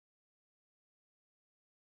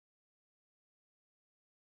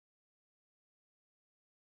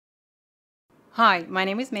Hi, my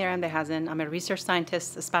name is Miriam Dehazen. I'm a research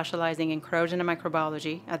scientist specializing in corrosion and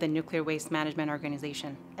microbiology at the Nuclear Waste Management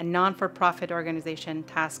Organization, a non-for-profit organization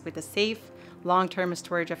tasked with the safe, long-term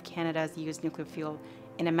storage of Canada's used nuclear fuel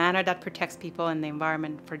in a manner that protects people and the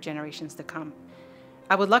environment for generations to come.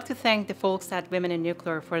 I would like to thank the folks at Women in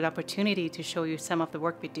Nuclear for the opportunity to show you some of the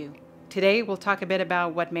work we do. Today, we'll talk a bit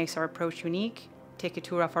about what makes our approach unique, take a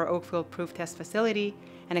tour of our Oakville Proof Test Facility,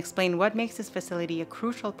 and explain what makes this facility a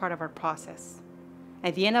crucial part of our process.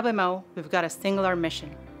 At the NWMO, we've got a singular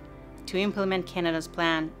mission: to implement Canada's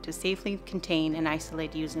plan to safely contain and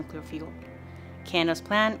isolate used nuclear fuel. Canada's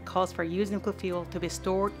plan calls for used nuclear fuel to be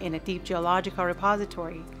stored in a deep geological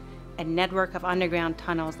repository, a network of underground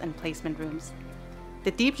tunnels and placement rooms.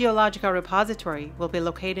 The deep geological repository will be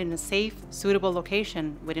located in a safe, suitable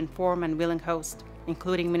location with informed and willing hosts,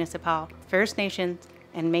 including municipal, First Nations,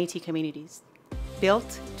 and Métis communities.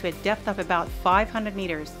 Built to a depth of about 500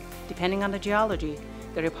 meters, depending on the geology,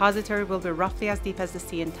 the repository will be roughly as deep as the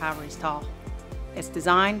CN Tower is tall. Its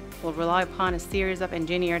design will rely upon a series of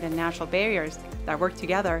engineered and natural barriers that work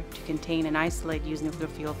together to contain and isolate used nuclear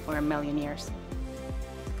fuel for 1 million years.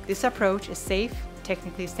 This approach is safe,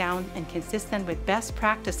 technically sound, and consistent with best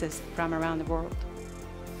practices from around the world.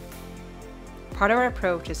 Part of our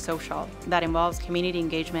approach is social, that involves community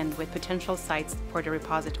engagement with potential sites for the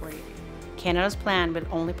repository. Canada's plan will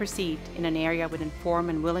only proceed in an area with informed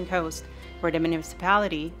and willing hosts where the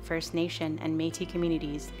municipality, First Nation, and Métis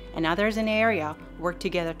communities and others in the area work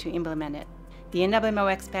together to implement it. The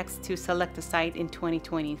NWMO expects to select a site in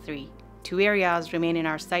 2023. 2 areas remain in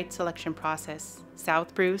our site selection process: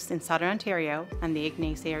 South Bruce in Southern Ontario and the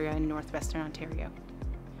Ignace area in Northwestern Ontario.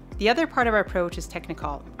 The other part of our approach is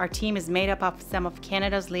technical. Our team is made up of some of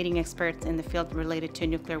Canada's leading experts in the field related to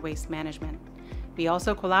nuclear waste management. We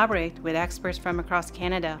also collaborate with experts from across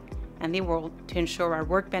Canada and the world to ensure our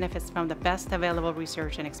work benefits from the best available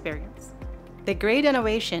research and experience. The great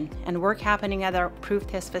innovation and work happening at our proof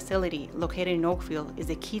test facility located in Oakville is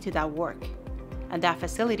the key to that work. At that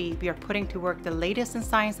facility, we are putting to work the latest in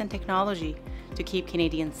science and technology to keep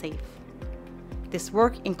Canadians safe. This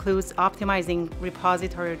work includes optimizing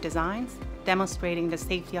repository designs, demonstrating the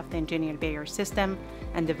safety of the engineered barrier system,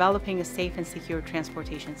 and developing a safe and secure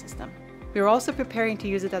transportation system. We are also preparing to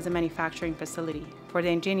use it as a manufacturing facility for the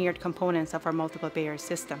engineered components of our multiple barrier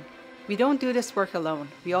system. We don't do this work alone.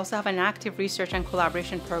 We also have an active research and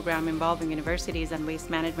collaboration program involving universities and waste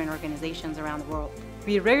management organizations around the world.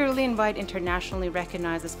 We regularly invite internationally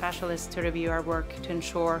recognized specialists to review our work to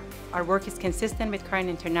ensure our work is consistent with current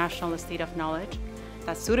international state of knowledge,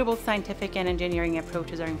 that suitable scientific and engineering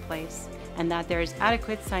approaches are in place, and that there is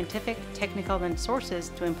adequate scientific, technical, and sources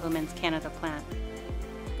to implement Canada's plan.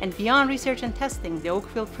 And beyond research and testing, the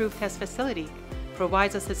Oakville Proof Test Facility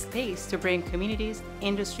provides us a space to bring communities,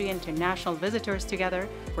 industry, and international visitors together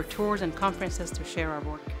for tours and conferences to share our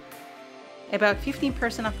work. About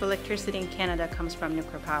 15% of the electricity in Canada comes from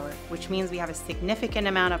nuclear power, which means we have a significant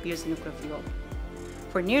amount of used nuclear fuel.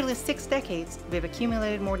 For nearly 6 decades, we've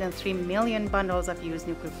accumulated more than 3 million bundles of used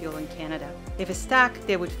nuclear fuel in Canada. If stacked,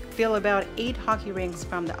 they would fill about 8 hockey rinks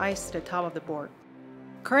from the ice to the top of the board.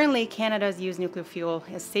 Currently, Canada's used nuclear fuel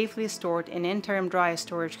is safely stored in an interim dry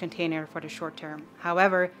storage container for the short term.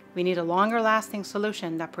 However, we need a longer-lasting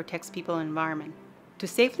solution that protects people and environment. To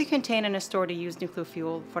safely contain and store the used nuclear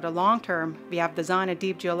fuel for the long term, we have designed a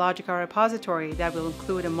deep geological repository that will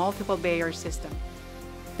include a multiple barrier system.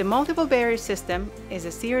 The multiple barrier system is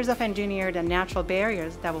a series of engineered and natural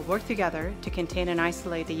barriers that will work together to contain and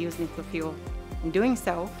isolate the used nuclear fuel. In doing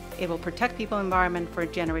so, it will protect people and environment for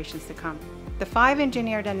generations to come. The 5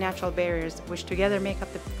 engineered and natural barriers, which together make up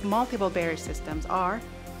the multiple barrier systems, are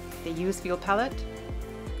the used fuel pellet,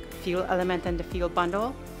 fuel element and the fuel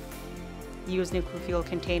bundle, used nuclear fuel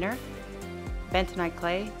container, bentonite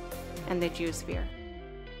clay, and the geosphere.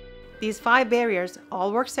 These 5 barriers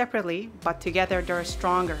all work separately, but together they're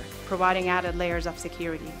stronger, providing added layers of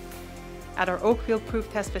security. At our Oakville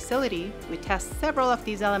Proof Test Facility, we test several of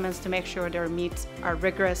these elements to make sure they meet our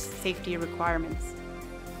rigorous safety requirements.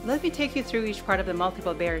 Let me take you through each part of the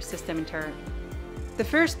multiple barrier system in turn. The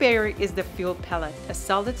first barrier is the fuel pellet, a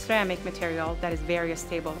solid ceramic material that is very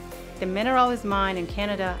stable. The mineral is mined in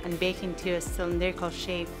Canada and baked into a cylindrical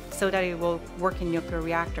shape so that it will work in nuclear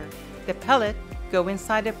reactor. The pellet go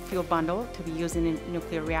inside the fuel bundle to be used in a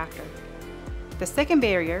nuclear reactor. The second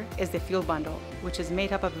barrier is the fuel bundle, which is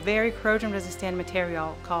made up of a very corrosion-resistant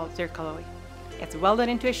material called zircaloy. It's welded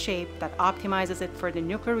into a shape that optimizes it for the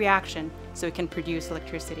nuclear reaction so it can produce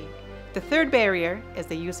electricity. The third barrier is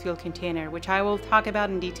the used fuel container, which I will talk about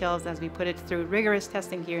in details as we put it through rigorous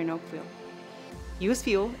testing here in Oakville. Used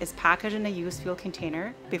fuel is packaged in a used fuel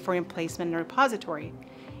container before emplacement in a repository.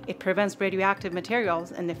 It prevents radioactive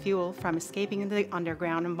materials and the fuel from escaping into the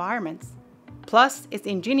underground environments. Plus, it's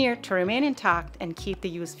engineered to remain intact and keep the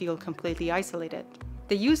used fuel completely isolated.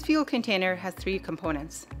 The used fuel container has three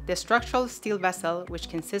components: the structural steel vessel, which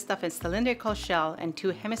consists of a cylindrical shell and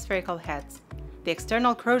two hemispherical heads, the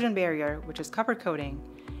external corrosion barrier, which is copper coating,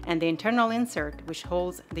 and the internal insert, which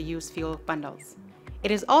holds the used fuel bundles. It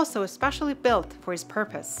is also specially built for its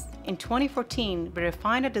purpose. In 2014, we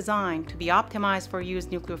refined a design to be optimized for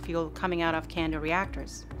used nuclear fuel coming out of CANDU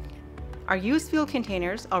reactors. Our used fuel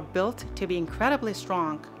containers are built to be incredibly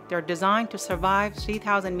strong. They're designed to survive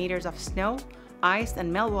 3,000 meters of snow, ice,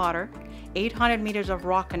 and meltwater, 800 meters of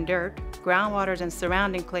rock and dirt, groundwaters, and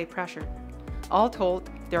surrounding clay pressure. All told,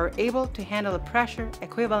 they are able to handle a pressure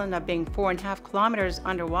equivalent of being 4.5 kilometers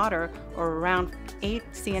underwater or around 8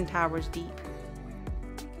 CN towers deep.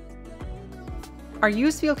 Our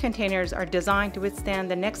used fuel containers are designed to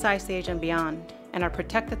withstand the next ice age and beyond, and are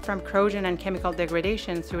protected from corrosion and chemical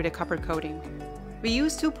degradation through the copper coating. We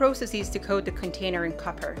use two processes to coat the container in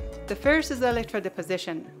copper. The first is the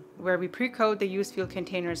electrodeposition, where we pre-coat the used fuel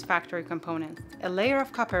container's factory components. A layer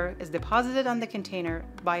of copper is deposited on the container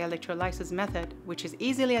by electrolysis method, which is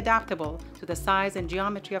easily adaptable to the size and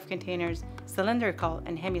geometry of containers' cylindrical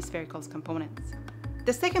and hemispherical components.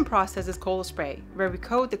 The second process is cold spray, where we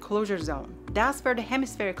coat the closure zone. That's where the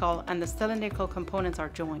hemispherical and the cylindrical components are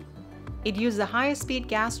joined. It uses a high-speed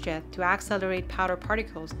gas jet to accelerate powder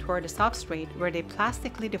particles toward the substrate, where they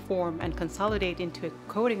plastically deform and consolidate into a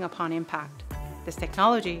coating upon impact. This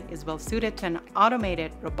technology is well suited to an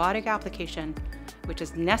automated robotic application, which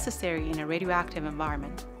is necessary in a radioactive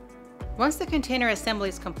environment. Once the container assembly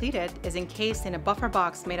is completed, it is encased in a buffer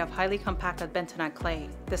box made of highly compacted bentonite clay.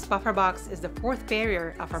 This buffer box is the fourth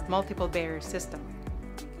barrier of our multiple barrier system.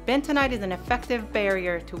 Bentonite is an effective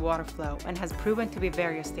barrier to water flow and has proven to be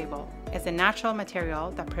very stable. It's a natural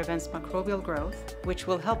material that prevents microbial growth, which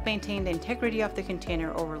will help maintain the integrity of the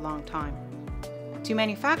container over a long time. To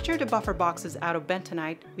manufacture the buffer boxes out of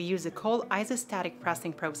bentonite, we use a cold isostatic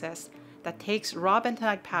pressing process that takes raw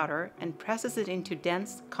bentonite powder and presses it into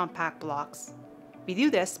dense, compact blocks. We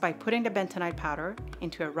do this by putting the bentonite powder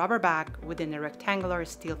into a rubber bag within a rectangular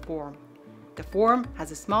steel form. The form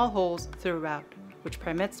has small holes throughout, which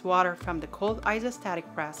permits water from the cold isostatic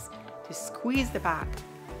press to squeeze the bag.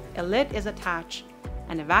 A lid is attached,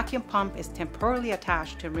 and a vacuum pump is temporarily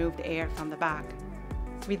attached to remove the air from the bag.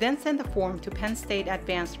 We then send the form to Penn State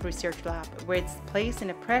Advanced Research Lab, where it's placed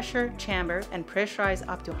in a pressure chamber and pressurized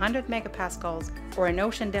up to 100 megapascals or an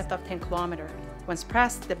ocean depth of 10 kilometers. Once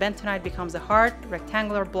pressed, the bentonite becomes a hard,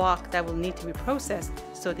 rectangular block that will need to be processed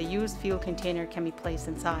so the used fuel container can be placed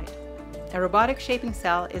inside. A robotic shaping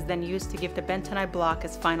cell is then used to give the bentonite block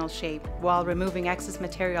its final shape while removing excess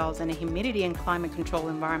materials in a humidity and climate control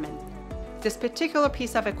environment. This particular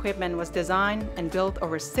piece of equipment was designed and built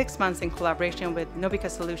over 6 months in collaboration with Nobica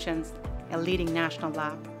Solutions, a leading national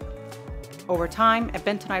lab. Over time, a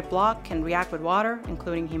bentonite block can react with water,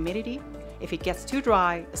 including humidity. If it gets too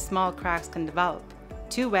dry, small cracks can develop.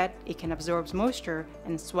 Too wet, it can absorb moisture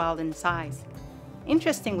and swell in size.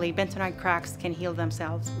 Interestingly, bentonite cracks can heal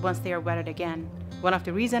themselves once they are wetted again, one of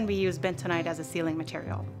the reasons we use bentonite as a sealing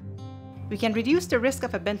material. We can reduce the risk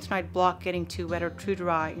of a bentonite block getting too wet or too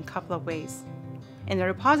dry in a couple of ways. In the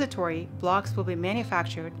repository, blocks will be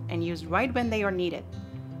manufactured and used right when they are needed.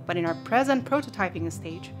 But in our present prototyping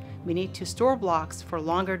stage, we need to store blocks for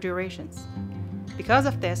longer durations. Because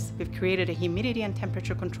of this, we've created a humidity and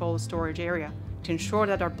temperature controlled storage area to ensure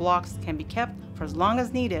that our blocks can be kept for as long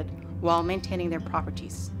as needed while maintaining their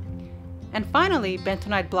properties. And finally,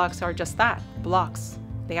 bentonite blocks are just that, blocks.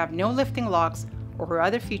 They have no lifting locks or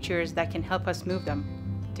other features that can help us move them.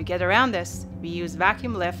 To get around this, we use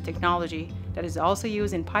vacuum lift technology that is also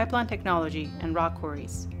used in pipeline technology and rock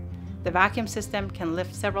quarries. The vacuum system can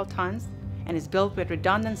lift several tons and is built with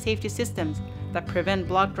redundant safety systems that prevent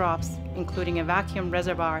block drops, including a vacuum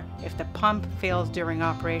reservoir if the pump fails during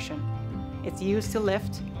operation. It's used to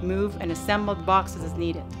lift, move, and assemble the boxes as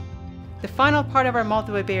needed. The final part of our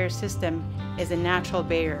multiple barrier system is a natural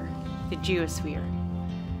barrier, the geosphere.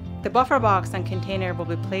 The buffer box and container will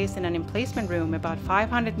be placed in an emplacement room about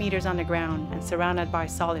 500 meters underground and surrounded by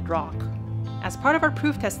solid rock. As part of our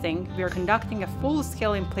proof testing, we are conducting a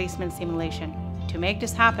full-scale emplacement simulation. To make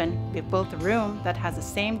this happen, we've built a room that has the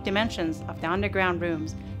same dimensions of the underground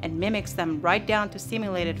rooms and mimics them right down to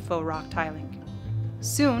simulated faux rock tiling.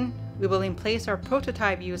 Soon, we will emplace our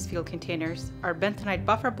prototype used fuel containers, our bentonite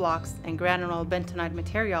buffer blocks, and granular bentonite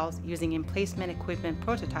materials using emplacement equipment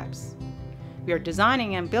prototypes. We are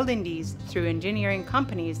designing and building these through engineering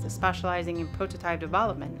companies specializing in prototype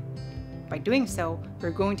development. By doing so,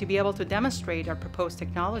 we're going to be able to demonstrate our proposed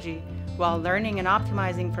technology while learning and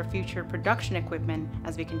optimizing for future production equipment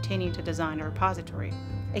as we continue to design our repository.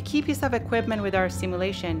 A key piece of equipment with our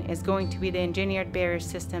simulation is going to be the engineered barrier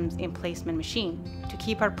systems emplacement machine. To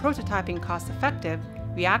keep our prototyping cost effective,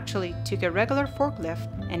 we actually took a regular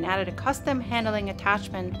forklift and added a custom handling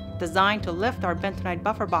attachment designed to lift our bentonite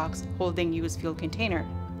buffer box holding used fuel container.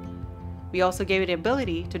 We also gave it the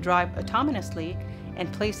ability to drive autonomously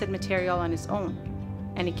and place that material on its own,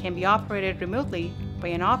 and it can be operated remotely by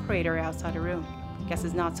an operator outside the room. Guess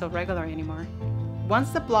it's not so regular anymore. Once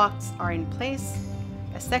the blocks are in place,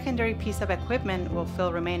 a secondary piece of equipment will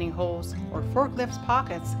fill remaining holes or forklift's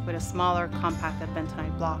pockets with a smaller compacted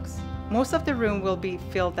bentonite blocks. Most of the room will be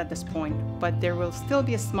filled at this point, but there will still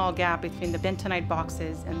be a small gap between the bentonite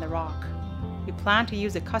boxes and the rock. We plan to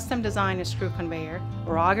use a custom designed screw conveyor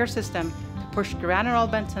or auger system to push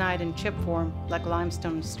granular bentonite in chip form like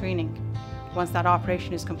limestone screening. Once that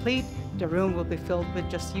operation is complete, the room will be filled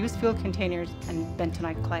with just used fuel containers and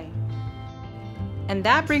bentonite clay. And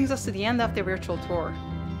that brings us to the end of the virtual tour.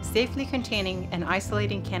 Safely containing and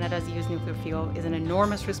isolating Canada's used nuclear fuel is an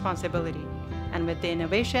enormous responsibility, and with the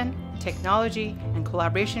innovation, technology, and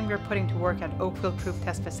collaboration we are putting to work at Oakville Proof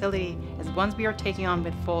Test Facility is ones we are taking on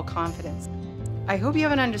with full confidence. I hope you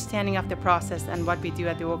have an understanding of the process and what we do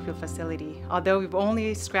at the Oakville facility, although we've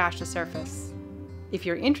only scratched the surface. If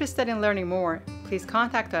you're interested in learning more, please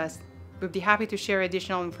contact us. We'd be happy to share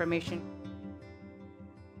additional information.